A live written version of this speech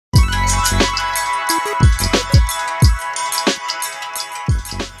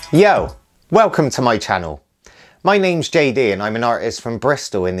Yo, welcome to my channel. My name's JD and I'm an artist from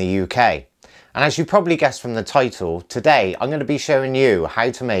Bristol in the UK. And as you probably guessed from the title, today I'm going to be showing you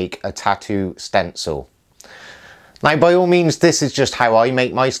how to make a tattoo stencil. Now by all means this is just how I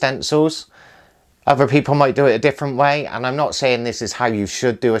make my stencils. Other people might do it a different way, and I'm not saying this is how you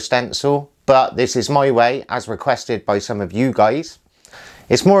should do a stencil, but this is my way as requested by some of you guys.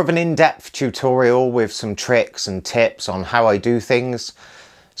 It's more of an in-depth tutorial with some tricks and tips on how I do things.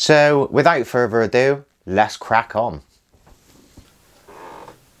 So without further ado, let's crack on.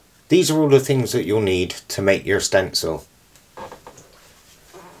 These are all the things that you'll need to make your stencil.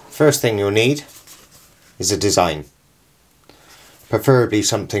 First thing you'll need is a design. Preferably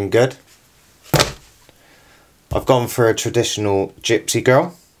something good. I've gone for a traditional gypsy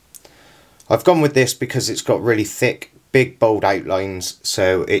girl. I've gone with this because it's got really thick, big, bold outlines,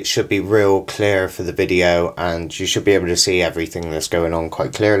 so it should be real clear for the video and you should be able to see everything that's going on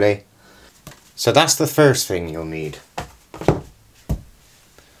quite clearly. So that's the first thing you'll need.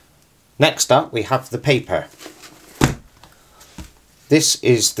 Next up we have the paper. This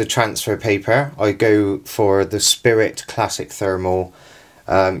is the transfer paper. I go for the Spirit Classic Thermal.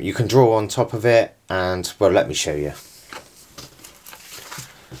 You can draw on top of it and, well, let me show you.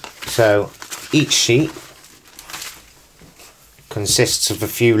 So each sheet consists of a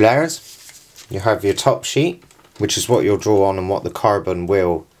few layers. You have your top sheet, which is what you'll draw on and what the carbon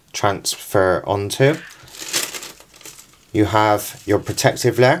will transfer onto. You have your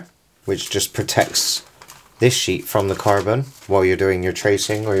protective layer, which just protects this sheet from the carbon while you're doing your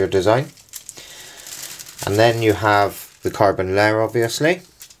tracing or your design. And then you have the carbon layer, obviously.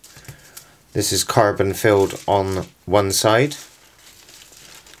 This is carbon filled on one side,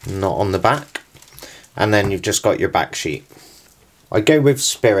 not on the back. And then you've just got your back sheet. I go with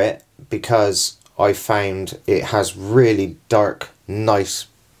Spirit because I found it has really dark, nice,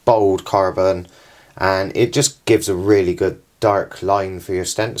 bold carbon, and it just gives a really good dark line for your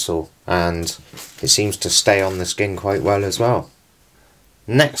stencil, and it seems to stay on the skin quite well as well.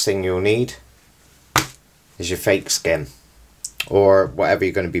 Next thing you'll need is your fake skin, or whatever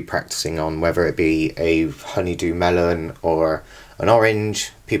you're going to be practicing on, whether it be a honeydew melon or an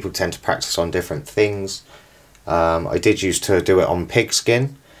orange. People tend to practice on different things. I did used to do it on pig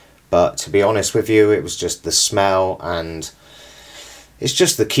skin, but to be honest with you, it was just the smell, and it's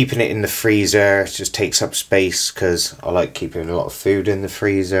just the keeping it in the freezer. It just takes up space because I like keeping a lot of food in the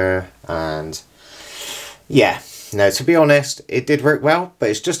freezer. And yeah, no, to be honest, it did work well, but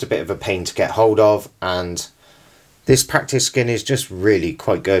it's just a bit of a pain to get hold of, and this practice skin is just really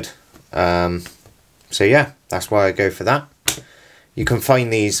quite good. So yeah, that's why I go for that. You can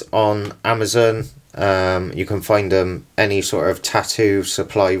find these on Amazon. You can find them any sort of tattoo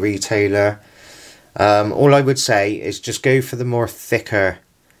supply retailer. All I would say is just go for the more thicker,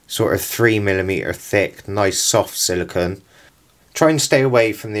 sort of 3mm thick, nice soft silicone. Try and stay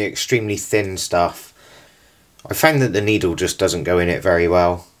away from the extremely thin stuff. I found that the needle just doesn't go in it very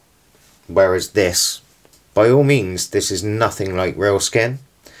well. Whereas this, by all means, this is nothing like real skin.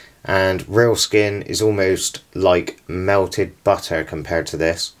 And real skin is almost like melted butter compared to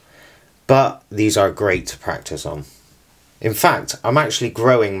this. But these are great to practice on. In fact, I'm actually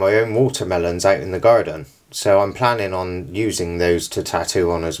growing my own watermelons out in the garden, so I'm planning on using those to tattoo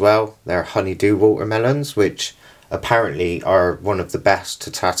on as well. They're honeydew watermelons, which apparently are one of the best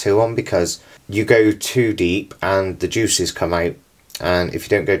to tattoo on because you go too deep and the juices come out, and if you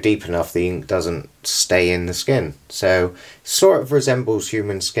don't go deep enough the ink doesn't stay in the skin. So it sort of resembles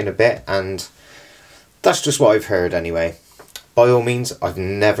human skin a bit, and that's just what I've heard anyway. By all means, I've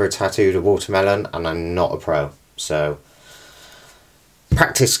never tattooed a watermelon and I'm not a pro, so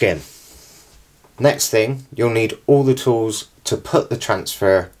practice skin. Next thing, you'll need all the tools to put the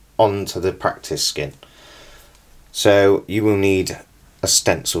transfer onto the practice skin. So you will need a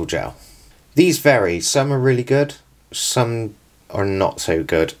stencil gel. These vary, some are really good, some are not so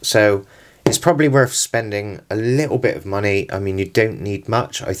good. So it's probably worth spending a little bit of money. I mean, you don't need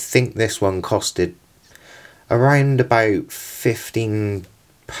much. I think this one costed around about £15.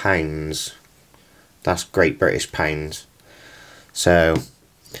 That's Great British pounds. So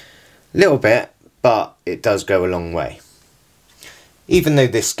a little bit, but it does go a long way. Even though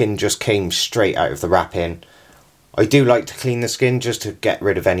this skin just came straight out of the wrapping, I do like to clean the skin just to get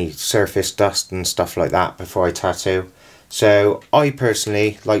rid of any surface dust and stuff like that before I tattoo. So I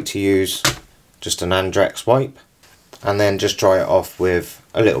personally like to use just an Andrex wipe and then just dry it off with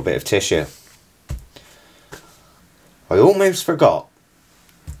a little bit of tissue. I almost forgot,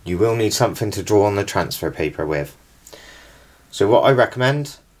 you will need something to draw on the transfer paper with. So what I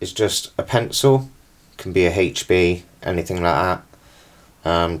recommend is just a pencil, can be a HB, anything like that,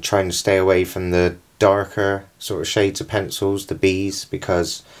 Trying to stay away from the darker sort of shades of pencils, the Bs,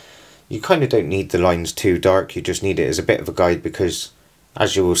 because you kind of don't need the lines too dark. You just need it as a bit of a guide, because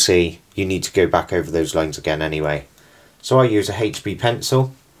as you will see, you need to go back over those lines again anyway. So I use a HB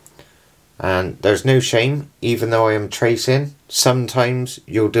pencil, and there's no shame, even though I am tracing, sometimes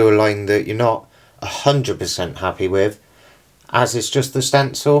you'll do a line that you're not 100% happy with. As it's just the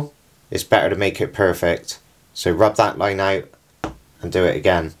stencil, it's better to make it perfect. So rub that line out and do it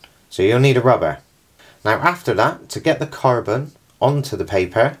again. So you'll need a rubber. Now after that, to get the carbon onto the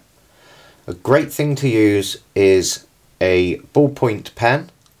paper, a great thing to use is a ballpoint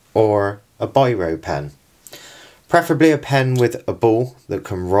pen or a biro pen. Preferably a pen with a ball that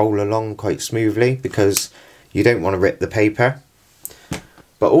can roll along quite smoothly, because you don't want to rip the paper.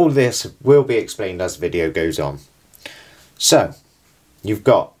 But all this will be explained as the video goes on. So, you've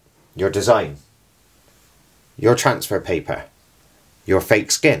got your design, your transfer paper, your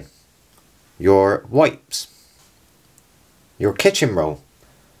fake skin, your wipes, your kitchen roll,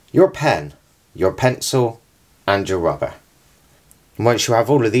 your pen, your pencil and your rubber. And once you have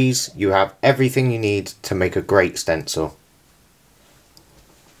all of these, you have everything you need to make a great stencil.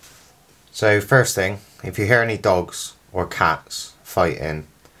 So first thing, if you hear any dogs or cats fighting,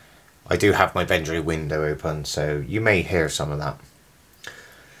 I do have my bedroom window open, so you may hear some of that.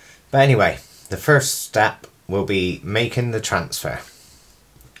 But anyway, the first step will be making the transfer.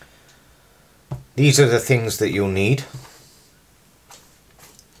 These are the things that you'll need.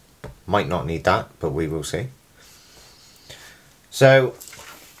 Might not need that, but we will see. So,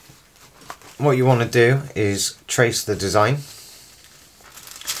 what you want to do is trace the design,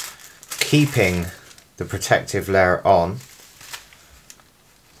 keeping the protective layer on.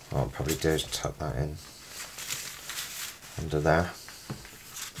 What I'll probably do is tuck that in under there.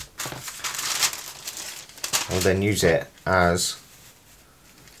 I'll then use it as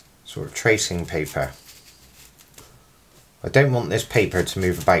sort of tracing paper. I don't want this paper to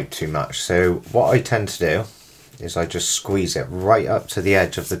move about too much, so what I tend to do is I just squeeze it right up to the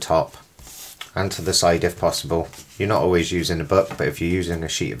edge of the top and to the side if possible. You're not always using a book, but if you're using a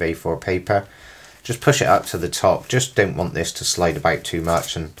sheet of A4 paper, just push it up to the top. Just don't want this to slide about too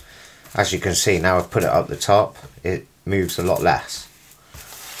much, and as you can see now I've put it up the top, it moves a lot less.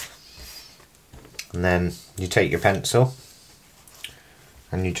 And then you take your pencil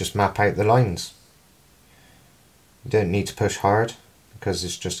and you just map out the lines. You don't need to push hard because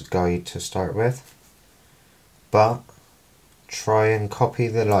it's just a guide to start with, but try and copy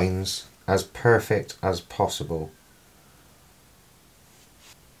the lines as perfect as possible.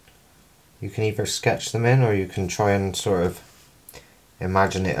 You can either sketch them in, or you can try and sort of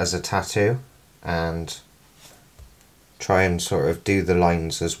imagine it as a tattoo and try and sort of do the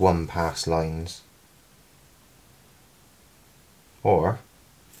lines as one pass lines. Or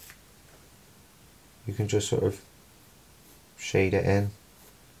you can just sort of shade it in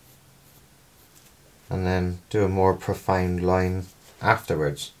and then do a more profound line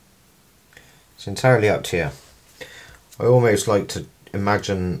afterwards. It's entirely up to you. I almost like to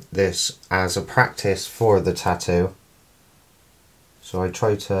imagine this as a practice for the tattoo, so I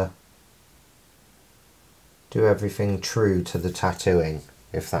try to do everything true to the tattooing,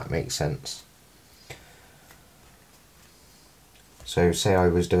 if that makes sense. So say I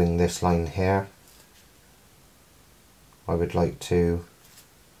was doing this line here, I would like to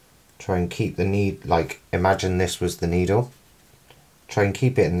try and keep the needle, like imagine this was the needle, try and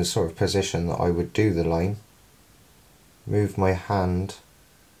keep it in the sort of position that I would do the line, move my hand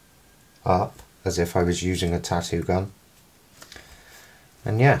up as if I was using a tattoo gun,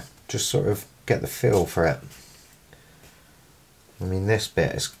 and yeah, just sort of get the feel for it. I mean, this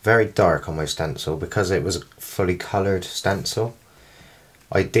bit is very dark on my stencil because it was a fully coloured stencil.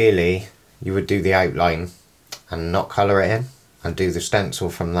 Ideally you would do the outline and not colour it in and do the stencil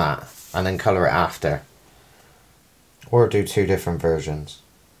from that and then colour it after, or do two different versions.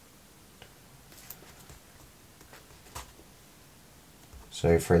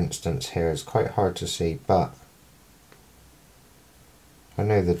 So for instance here it's quite hard to see, but I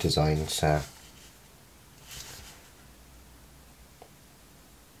know the design, so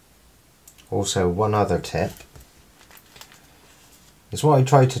also one other tip is what I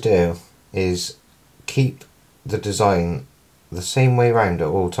try to do is keep the design the same way round at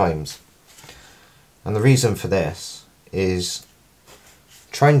all times. And the reason for this is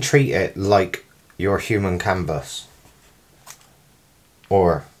try and treat it like your human canvas.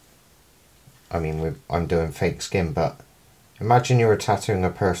 Or, I mean, I'm doing fake skin, but imagine you were tattooing a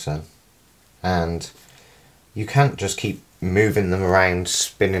person and you can't just keep moving them around,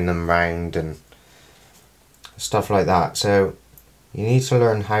 spinning them around and stuff like that. So You need to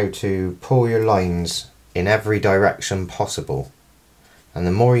learn how to pull your lines in every direction possible. And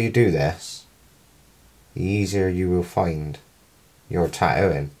the more you do this, the easier you will find your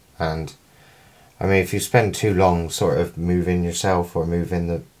tattooing. And I mean, if you spend too long sort of moving yourself or moving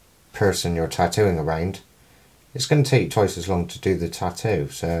the person you're tattooing around, it's going to take twice as long to do the tattoo.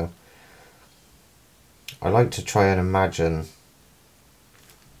 So I like to try and imagine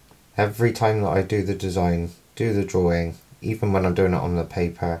every time that I do the design, do the drawing, even when I'm doing it on the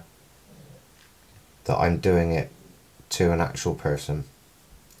paper, that I'm doing it to an actual person.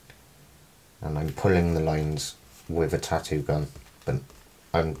 And I'm pulling the lines with a tattoo gun, but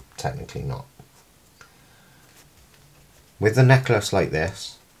I'm technically not. With a necklace like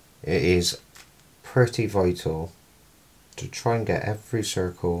this, it is pretty vital to try and get every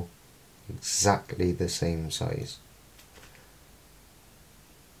circle exactly the same size.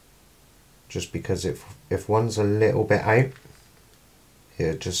 Just because if one's a little bit out,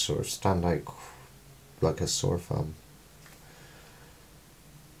 it'll just sort of stand out like a sore thumb.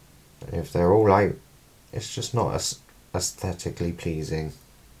 And if they're all out, it's just not as aesthetically pleasing.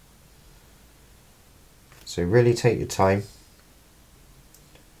 So really take your time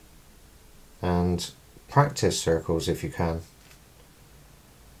and practice circles if you can.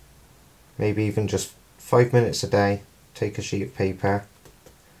 Maybe even just 5 minutes a day, take a sheet of paper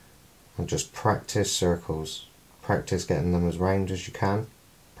and just practice circles. Practice getting them as round as you can.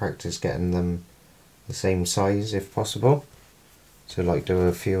 Practice getting them the same size if possible. So like do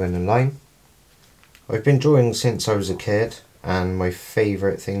a few in a line. I've been drawing since I was a kid, and my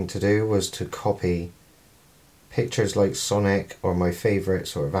favourite thing to do was to copy pictures like Sonic or my favourite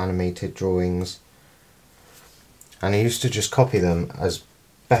sort of animated drawings. And I used to just copy them as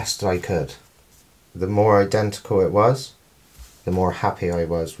best I could. The more identical it was, the more happy I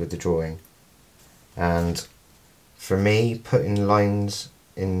was with the drawing. And for me, putting lines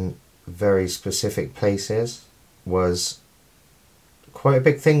in very specific places was quite a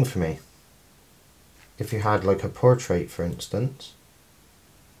big thing for me. If you had like a portrait, for instance,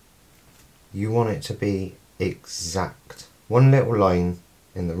 you want it to be exact. One little line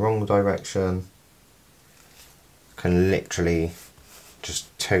in the wrong direction can literally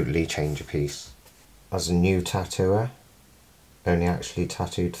just totally change a piece. As a new tattooer, only actually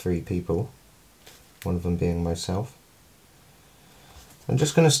tattooed 3 people, one of them being myself. I'm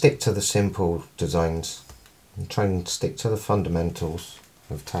just going to stick to the simple designs and try and stick to the fundamentals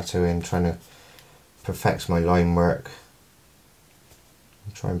of tattooing, trying to perfect my line work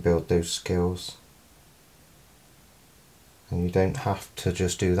and try and build those skills. And you don't have to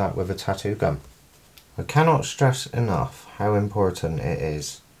just do that with a tattoo gun. I cannot stress enough how important it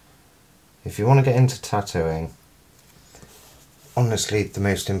is. If you want to get into tattooing, honestly the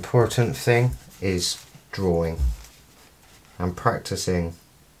most important thing is drawing and practicing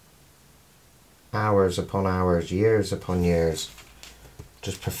hours upon hours, years upon years.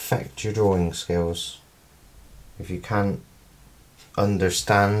 Just perfect your drawing skills. If you can't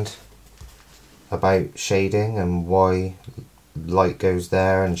understand about shading and why light goes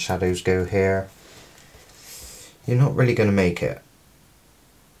there and shadows go here, you're not really going to make it.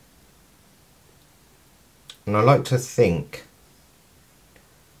 And I like to think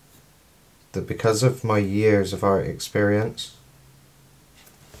that because of my years of art experience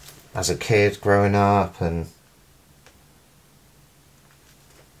as a kid growing up and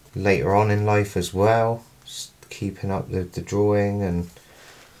later on in life as well, keeping up the drawing, and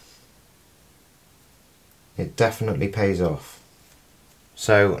it definitely pays off.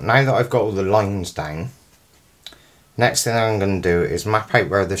 So now that I've got all the lines down, next thing I'm going to do is map out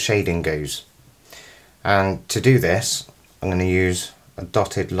where the shading goes. And to do this, I'm going to use a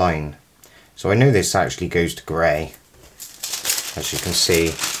dotted line. So I know this actually goes to grey. As you can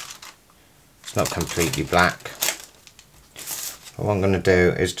see, it's not completely black. But what I'm going to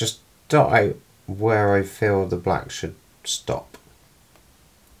do is just dot out where I feel the black should stop.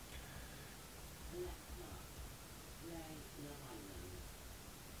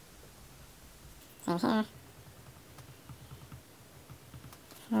 Same here.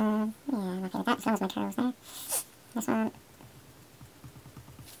 Yeah, okay, that fills my curls there. This one.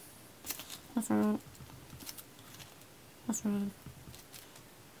 This one. This one.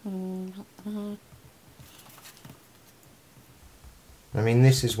 And right there. I mean,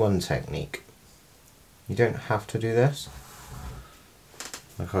 this is one technique. You don't have to do this.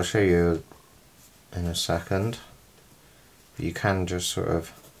 Like I'll show you in a second. But you can just sort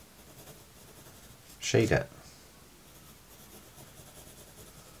of shade it.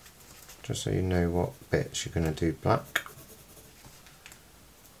 Just so you know what bits you're going to do black.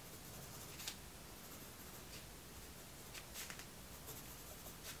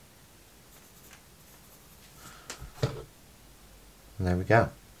 And there we go.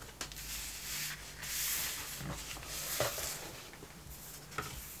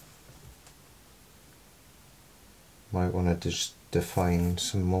 Might want to just define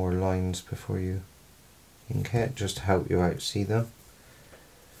some more lines before you ink it, just to help you out see them.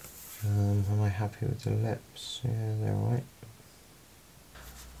 Am I happy with the lips? Yeah, they're alright.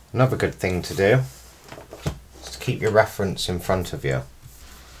 Another good thing to do is to keep your reference in front of you.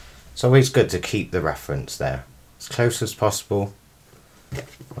 It's always good to keep the reference there, as close as possible.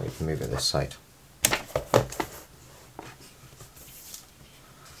 Well, you can move it this side.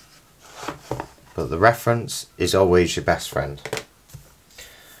 But the reference is always your best friend.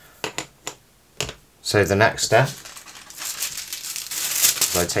 So the next step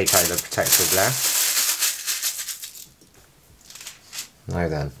is I take out the protective layer. Now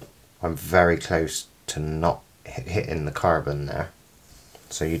then, I'm very close to not hitting the carbon there.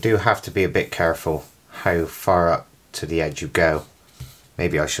 So you do have to be a bit careful how far up to the edge you go.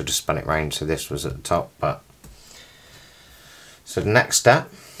 Maybe I should have spun it round so this was at the top, but... So the next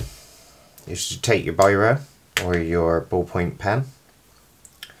step is to take your biro or your ballpoint pen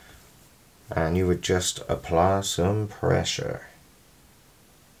and you would just apply some pressure.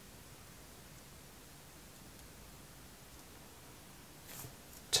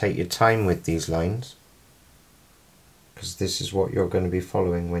 Take your time with these lines because this is what you're going to be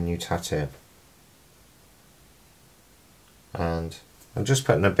following when you tattoo. And I'm just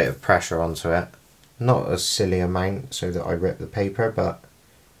putting a bit of pressure onto it, not a silly amount so that I rip the paper, but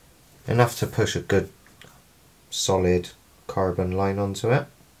enough to push a good solid carbon line onto it.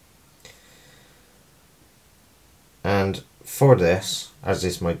 And for this, as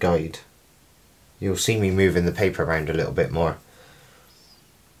is my guide, you'll see me moving the paper around a little bit more.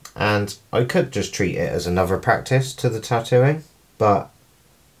 And I could just treat it as another practice to the tattooing, but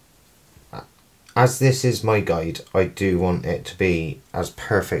as this is my guide, I do want it to be as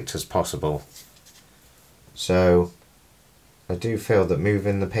perfect as possible. So I do feel that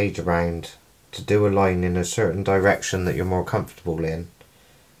moving the page around to do a line in a certain direction that you're more comfortable in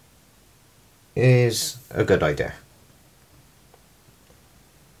is a good idea.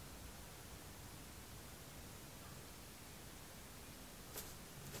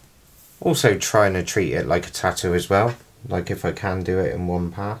 Also trying to treat it like a tattoo as well, like if I can do it in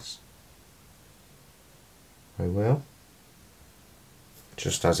one pass, I will.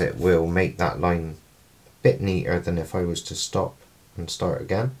 Just as it will make that line a bit neater than if I was to stop and start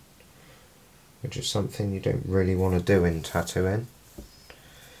again, which is something you don't really want to do in tattooing.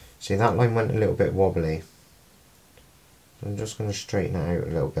 See, that line went a little bit wobbly, so I'm just going to straighten it out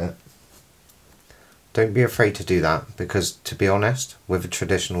a little bit. Don't be afraid to do that, because to be honest, with a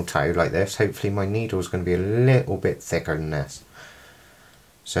traditional tattoo like this, hopefully my needle is going to be a little bit thicker than this.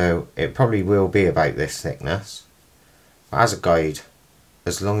 So it probably will be about this thickness. But as a guide,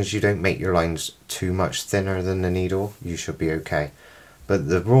 as long as you don't make your lines too much thinner than the needle, you should be okay. But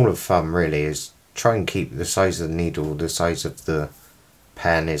the rule of thumb really is try and keep the size of the needle, the size of the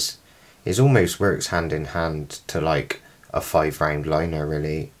pen is almost works hand in hand to like a 5 round liner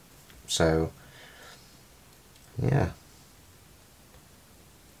really. So yeah,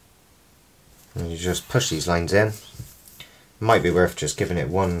 and you just push these lines in. Might be worth just giving it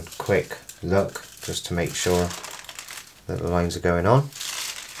one quick look just to make sure that the lines are going on.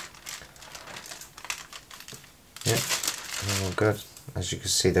 Yep, all good. As you can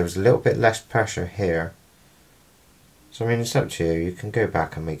see, there was a little bit less pressure here. So I mean, it's up to you. You can go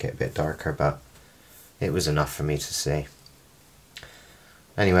back and make it a bit darker, but it was enough for me to see.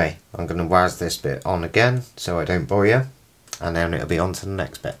 Anyway, I'm going to waz this bit on again so I don't bore you, and then it'll be on to the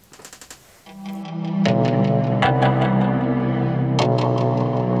next bit.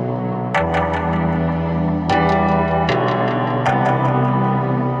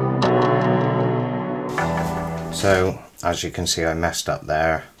 So, as you can see, I messed up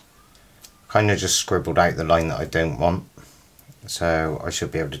there. Kind of just scribbled out the line that I don't want. So I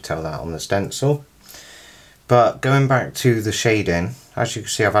should be able to tell that on the stencil. But going back to the shading, as you can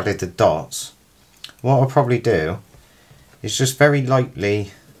see I've added the dots. What I'll probably do is just very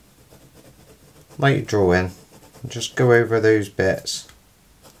lightly draw in. Just go over those bits.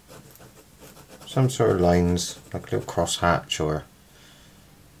 Some sort of lines, like a little cross hatch, or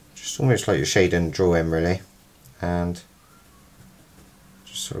just almost like your shading draw in really. And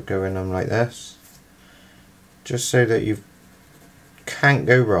just sort of go in them like this. Just so that you can't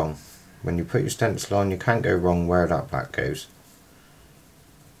go wrong. When you put your stencil on, you can't go wrong where that black goes.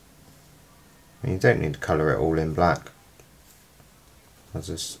 And you don't need to colour it all in black,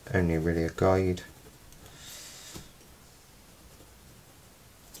 as it's only really a guide.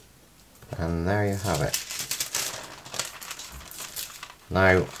 And there you have it.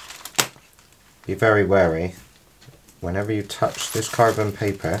 Now, be very wary. Whenever you touch this carbon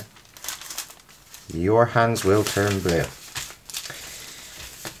paper, your hands will turn blue.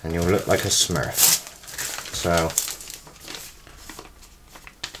 And you'll look like a Smurf. So,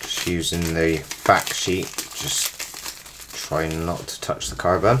 just using the back sheet, just try not to touch the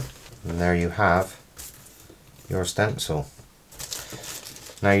carbon. And there you have your stencil.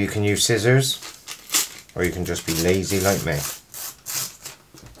 Now you can use scissors, or you can just be lazy like me.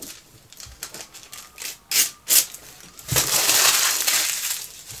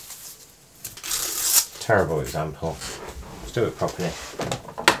 Terrible example. Let's do it properly.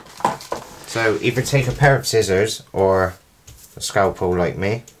 So either take a pair of scissors or a scalpel like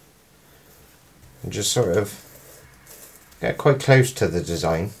me and just sort of get quite close to the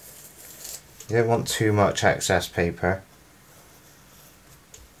design. You don't want too much excess paper,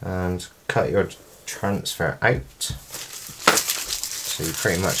 and cut your transfer out so you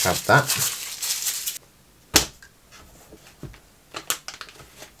pretty much have that.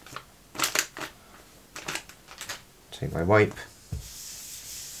 Take my wipe,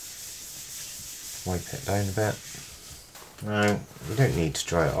 wipe it down a bit. Now you don't need to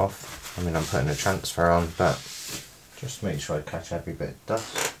dry it off. I mean, I'm putting a transfer on, but just make sure I catch every bit of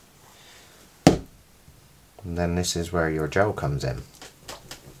dust. And then this is where your gel comes in.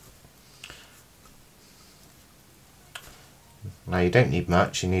 Now you don't need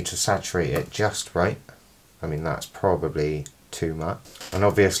much, you need to saturate it just right. I mean, that's probably too much. And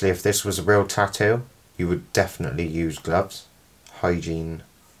obviously if this was a real tattoo, you would definitely use gloves. Hygiene,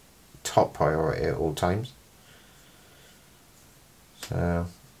 top priority at all times. So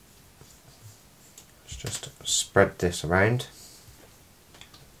let's just spread this around.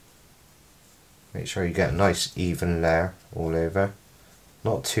 Make sure you get a nice even layer all over.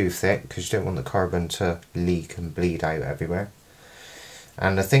 Not too thick, because you don't want the carbon to leak and bleed out everywhere.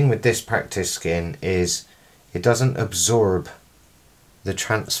 And the thing with this practice skin is it doesn't absorb the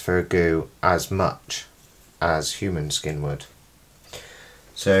transfer goo as much as human skin would.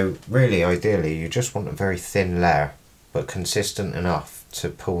 So really, ideally, you just want a very thin layer, but consistent enough to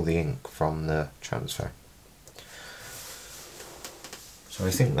pull the ink from the transfer. So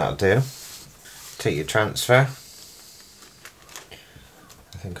I think that'll do. Take your transfer.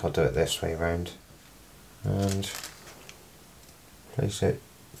 I think I'll do it this way round. And place it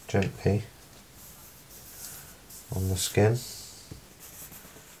gently on the skin.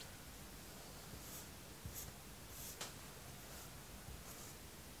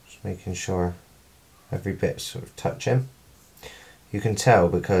 Just making sure every bit's sort of touching. You can tell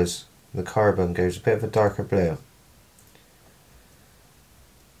because the carbon goes a bit of a darker blue.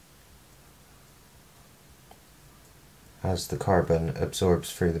 As the carbon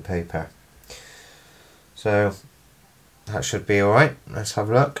absorbs through the paper. So that should be alright. Let's have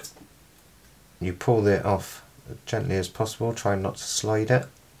a look. You pull it off as gently as possible, try not to slide it.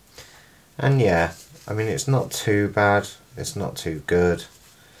 And yeah, I mean, it's not too bad, it's not too good.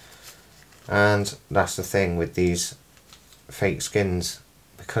 And that's the thing with these fake skins,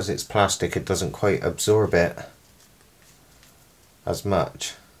 because it's plastic, it doesn't quite absorb it as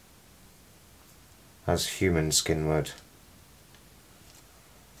much as human skin would.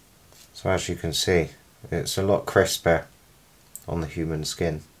 So as you can see, it's a lot crisper on the human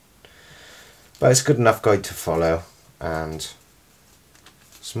skin. But it's a good enough guide to follow, and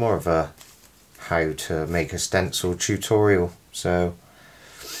it's more of a how to make a stencil tutorial. So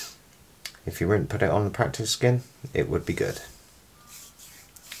if you wouldn't put it on the practice skin, it would be good.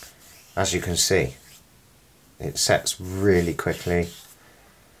 As you can see, it sets really quickly.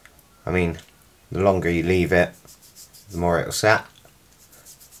 I mean, the longer you leave it, the more it'll set.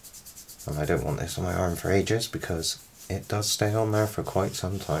 And I don't want this on my arm for ages because it does stay on there for quite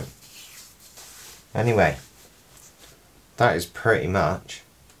some time. Anyway, that is pretty much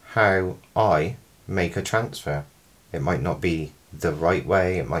how I make a transfer. It might not be the right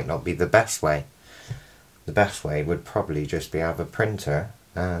way, it might not be the best way. The best way would probably just be have a printer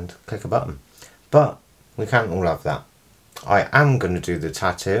and click a button. But we can't all have that. I am going to do the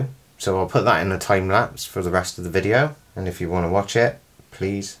tattoo, so I'll put that in a time lapse for the rest of the video. And if you want to watch it,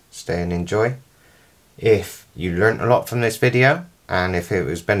 please stay and enjoy. If you learnt a lot from this video, and if it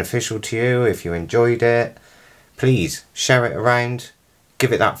was beneficial to you, if you enjoyed it, please share it around,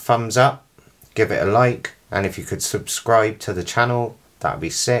 give it that thumbs up, give it a like, and if you could subscribe to the channel, that'd be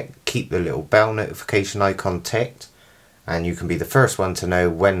sick. Keep the little bell notification icon ticked, and you can be the first one to know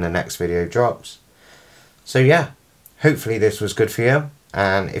when the next video drops. So yeah, hopefully this was good for you,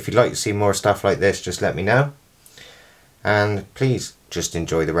 and if you'd like to see more stuff like this, just let me know. And please, just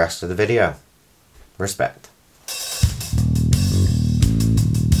enjoy the rest of the video. Respect.